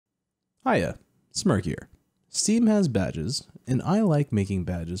Hiya, Smirk here. Steam has badges, and I like making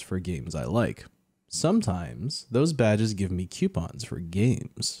badges for games I like. Sometimes those badges give me coupons for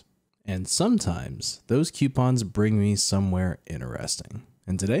games, and sometimes those coupons bring me somewhere interesting.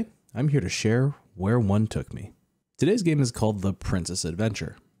 And today, I'm here to share where one took me. Today's game is called The Princess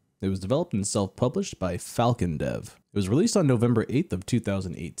Adventure. It was developed and self-published by Falcon Dev. It was released on November 8th of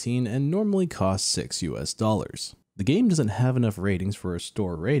 2018 and normally costs $6 US. The game doesn't have enough ratings for a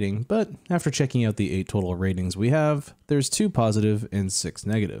store rating, but after checking out the 8 total ratings we have, there's 2 positive and 6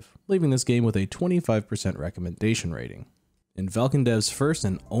 negative, leaving this game with a 25% recommendation rating. In Falcon Dev's first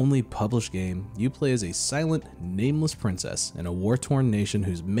and only published game, you play as a silent, nameless princess in a war-torn nation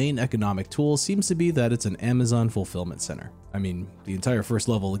whose main economic tool seems to be that it's an Amazon fulfillment center. I mean, the entire first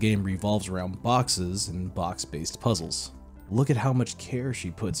level of the game revolves around boxes and box-based puzzles. Look at how much care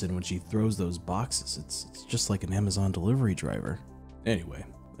she puts in when she throws those boxes. It's just like an Amazon delivery driver. Anyway,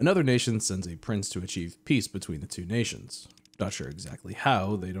 another nation sends a prince to achieve peace between the two nations. Not sure exactly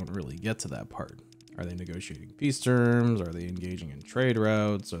how, they don't really get to that part. Are they negotiating peace terms? Are they engaging in trade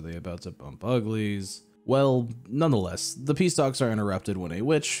routes? Are they about to bump uglies? Well, nonetheless, the peace talks are interrupted when a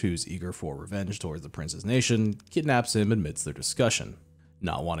witch, who's eager for revenge towards the prince's nation, kidnaps him amidst their discussion.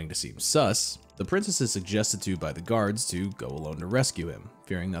 Not wanting to seem sus, the princess is suggested to by the guards to go alone to rescue him,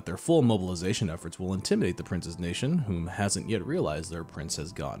 fearing that their full mobilization efforts will intimidate the prince's nation, whom hasn't yet realized their prince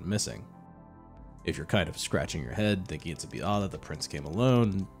has gone missing. If you're kind of scratching your head, thinking it's a bit odd that the prince came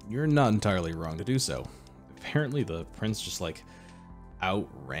alone, you're not entirely wrong to do so. Apparently the prince just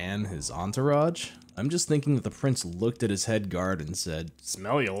outran his entourage. I'm just thinking that the prince looked at his head guard and said,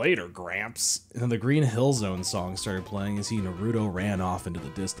 "Smell you later, Gramps." And then the Green Hill Zone song started playing as Naruto ran off into the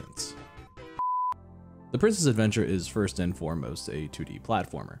distance. The Princess Adventure is first and foremost a 2D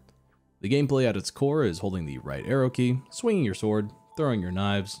platformer. The gameplay at its core is holding the right arrow key, swinging your sword, throwing your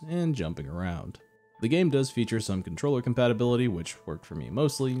knives, and jumping around. The game does feature some controller compatibility, which worked for me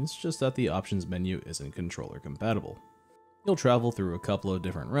mostly, it's just that the options menu isn't controller compatible. You'll travel through a couple of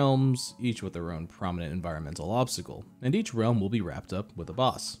different realms, each with their own prominent environmental obstacle, and each realm will be wrapped up with a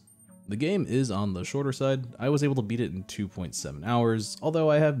boss. The game is on the shorter side. I was able to beat it in 2.7 hours, although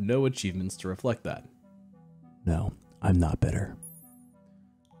I have no achievements to reflect that. No, I'm not bitter.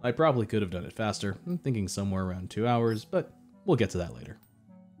 I probably could have done it faster, I'm thinking somewhere around 2 hours, but we'll get to that later.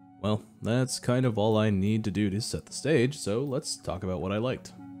 Well, that's kind of all I need to do to set the stage, so let's talk about what I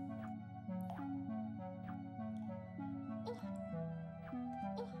liked.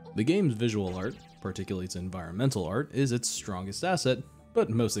 The game's visual art, particularly its environmental art, is its strongest asset, but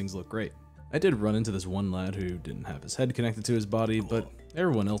most things look great. I did run into this one lad who didn't have his head connected to his body, but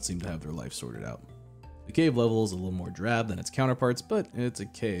everyone else seemed to have their life sorted out. The cave level is a little more drab than its counterparts, but it's a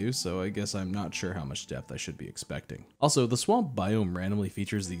cave, so I guess I'm not sure how much depth I should be expecting. Also, the swamp biome randomly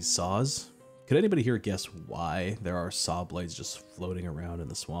features these saws. Could anybody here guess why there are saw blades just floating around in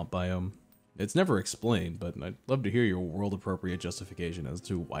the swamp biome? It's never explained, but I'd love to hear your world-appropriate justification as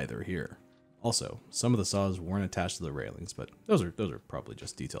to why they're here. Also, some of the saws weren't attached to the railings, but those are probably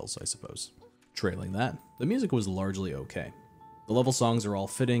just details, I suppose. Trailing that, the music was largely okay. The level songs are all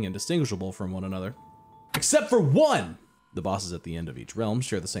fitting and distinguishable from one another. Except for one! The bosses at the end of each realm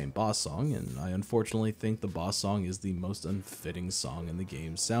share the same boss song, and I unfortunately think the boss song is the most unfitting song in the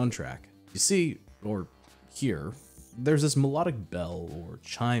game's soundtrack. You see, or hear, there's this melodic bell or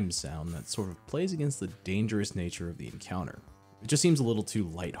chime sound that sort of plays against the dangerous nature of the encounter. It just seems a little too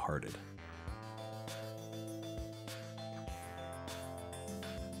lighthearted.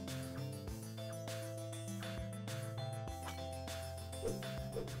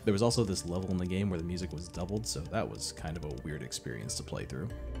 There was also this level in the game where the music was doubled, so that was kind of a weird experience to play through.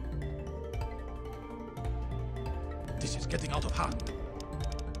 This is getting out of hand.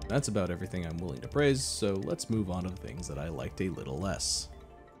 That's about everything I'm willing to praise, so let's move on to the things that I liked a little less.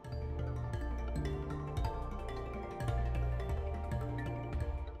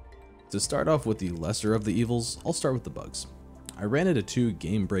 To start off with the lesser of the evils, I'll start with the bugs. I ran into 2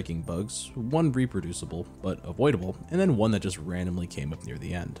 game-breaking bugs, one reproducible but avoidable, and then one that just randomly came up near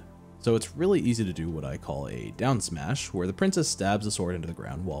the end. So it's really easy to do what I call a down smash, where the princess stabs the sword into the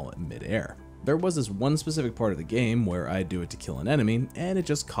ground while in mid-air. There was this one specific part of the game where I'd do it to kill an enemy, and it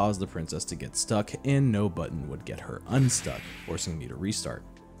just caused the princess to get stuck, and no button would get her unstuck, forcing me to restart.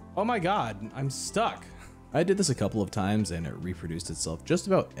 Oh my god, I'm stuck! I did this a couple of times and it reproduced itself just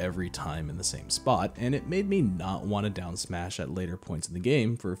about every time in the same spot, and it made me not want to down smash at later points in the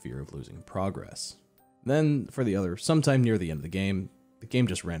game for fear of losing progress. Then, for the other, sometime near the end of the game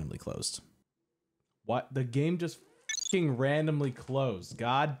just randomly closed. What? The game just f***ing randomly closed.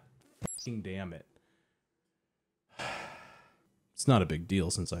 God f***ing damn it. It's not a big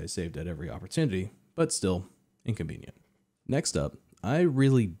deal since I saved at every opportunity, but still inconvenient. Next up, I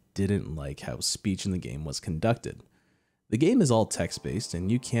really didn't like how speech in the game was conducted. The game is all text-based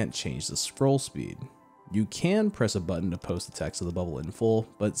and you can't change the scroll speed. You can press a button to post the text of the bubble in full,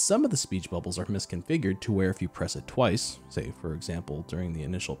 but some of the speech bubbles are misconfigured to where if you press it twice, say for example during the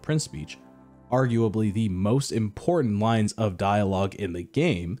initial Prince speech, arguably the most important lines of dialogue in the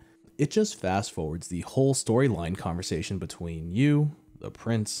game, it just fast forwards the whole storyline conversation between you, the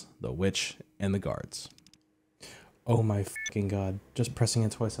prince, the witch, and the guards. Oh my fucking god, just pressing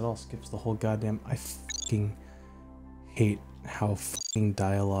it twice at all skips the whole goddamn. I fucking hate how fucking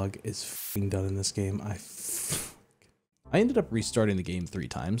dialogue is fucking done in this game. I ended up restarting the game 3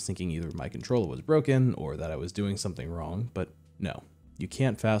 times, thinking either my controller was broken or that I was doing something wrong, but no. You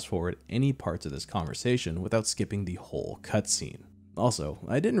can't fast forward any parts of this conversation without skipping the whole cutscene. Also,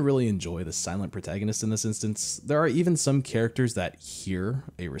 I didn't really enjoy the silent protagonist in this instance. There are even some characters that hear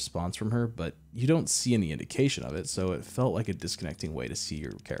a response from her, but you don't see any indication of it, so it felt like a disconnecting way to see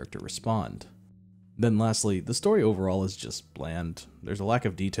your character respond. Then lastly, the story overall is just bland. There's a lack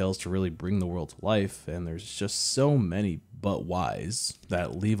of details to really bring the world to life, and there's just so many but whys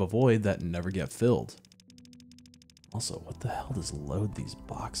that leave a void that never get filled. Also, what the hell does load these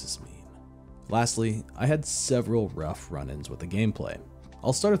boxes mean? Lastly, I had several rough run-ins with the gameplay.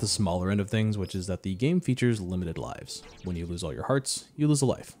 I'll start at the smaller end of things, which is that the game features limited lives. When you lose all your hearts, you lose a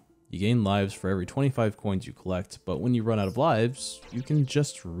life. You gain lives for every 25 coins you collect, but when you run out of lives, you can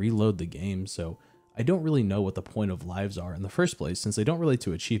just reload the game, so I don't really know what the point of lives are in the first place since they don't relate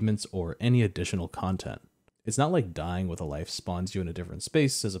to achievements or any additional content. It's not like dying with a life spawns you in a different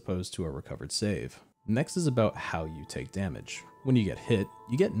space as opposed to a recovered save. Next is about how you take damage. When you get hit,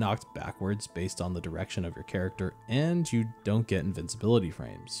 you get knocked backwards based on the direction of your character, and you don't get invincibility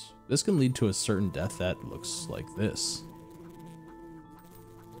frames. This can lead to a certain death that looks like this.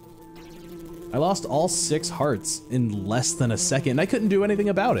 I lost all 6 hearts in less than a second, and I couldn't do anything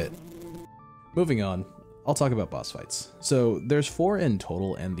about it. Moving on, I'll talk about boss fights. So there's 4 in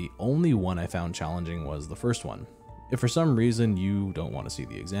total, and the only one I found challenging was the first one. If for some reason you don't want to see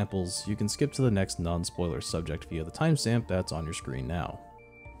the examples, you can skip to the next non-spoiler subject via the timestamp that's on your screen now.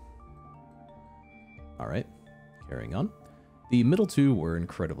 Alright, carrying on. The middle 2 were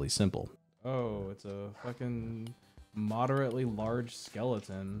incredibly simple. Oh, it's a fucking moderately large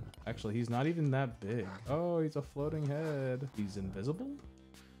skeleton. Actually, he's not even that big. Oh, he's a floating head. He's invisible?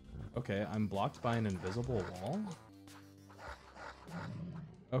 Okay, I'm blocked by an invisible wall?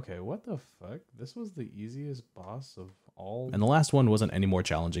 Okay, what the fuck? This was the easiest boss of all. And the last one wasn't any more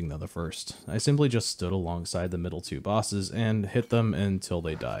challenging than the first. I simply just stood alongside the middle 2 bosses and hit them until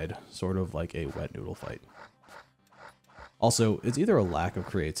they died, sort of like a wet noodle fight. Also, it's either a lack of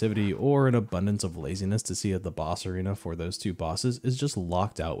creativity or an abundance of laziness to see that the boss arena for those 2 bosses is just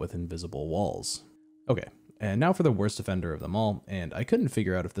locked out with invisible walls. Okay, and now for the worst offender of them all, and I couldn't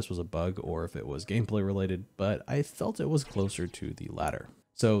figure out if this was a bug or if it was gameplay related, but I felt it was closer to the latter.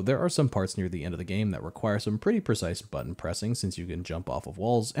 So there are some parts near the end of the game that require some pretty precise button pressing since you can jump off of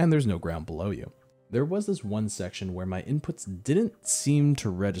walls and there's no ground below you. There was this one section where my inputs didn't seem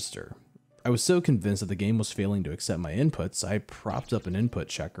to register. I was so convinced that the game was failing to accept my inputs, I propped up an input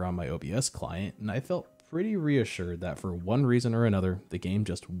checker on my OBS client, and I felt pretty reassured that for one reason or another, the game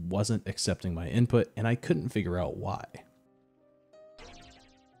just wasn't accepting my input and I couldn't figure out why.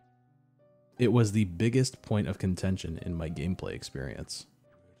 It was the biggest point of contention in my gameplay experience.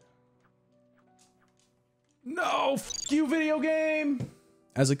 No, f you video game!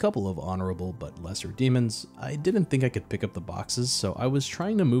 As a couple of honorable but lesser demons, I didn't think I could pick up the boxes, so I was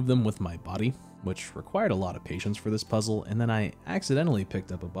trying to move them with my body, which required a lot of patience for this puzzle, and then I accidentally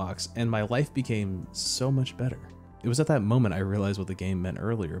picked up a box, and my life became so much better. It was at that moment I realized what the game meant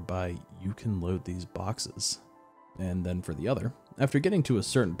earlier by, you can load these boxes. And then for the other, after getting to a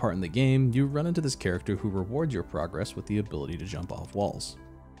certain part in the game, you run into this character who rewards your progress with the ability to jump off walls.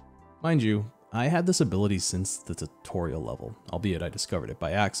 Mind you, I had this ability since the tutorial level, albeit I discovered it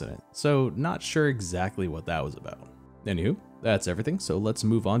by accident, so not sure exactly what that was about. Anywho, that's everything, so let's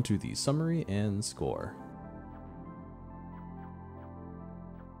move on to the summary and score.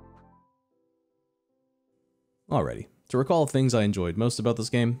 Alrighty, to recall things I enjoyed most about this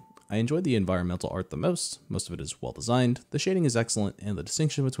game, I enjoyed the environmental art the most of it is well designed, the shading is excellent, and the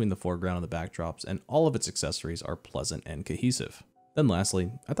distinction between the foreground and the backdrops and all of its accessories are pleasant and cohesive. Then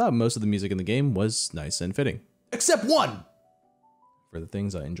lastly, I thought most of the music in the game was nice and fitting. Except one! For the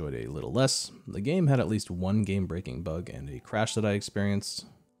things I enjoyed a little less, the game had at least one game-breaking bug and a crash that I experienced.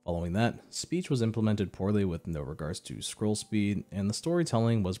 Following that, speech was implemented poorly with no regards to scroll speed, and the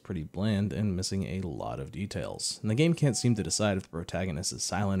storytelling was pretty bland and missing a lot of details. And the game can't seem to decide if the protagonist is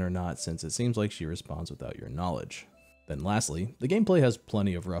silent or not, since it seems like she responds without your knowledge. Then lastly, the gameplay has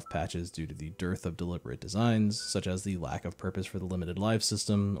plenty of rough patches due to the dearth of deliberate designs, such as the lack of purpose for the limited life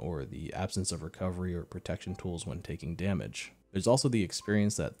system, or the absence of recovery or protection tools when taking damage. There's also the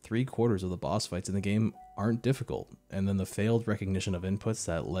experience that 3/4 of the boss fights in the game aren't difficult, and then the failed recognition of inputs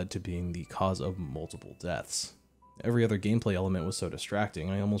that led to being the cause of multiple deaths. Every other gameplay element was so distracting,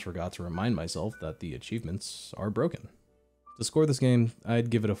 I almost forgot to remind myself that the achievements are broken. To score this game, I'd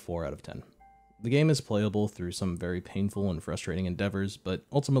give it a 4 out of 10. The game is playable through some very painful and frustrating endeavors, but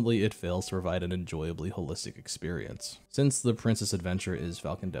ultimately it fails to provide an enjoyably holistic experience. Since the Princess Adventure is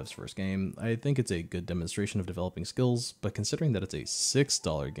Falcon Dev's first game, I think it's a good demonstration of developing skills, but considering that it's a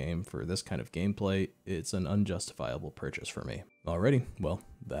 $6 game for this kind of gameplay, it's an unjustifiable purchase for me. Alrighty, well,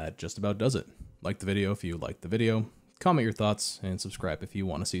 that just about does it. Like the video if you liked the video, comment your thoughts, and subscribe if you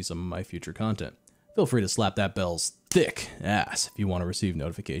want to see some of my future content. Feel free to slap that bell's thick ass if you want to receive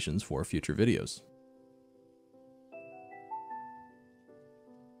notifications for future videos.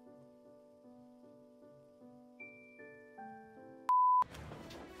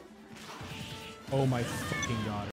 Oh my fucking god.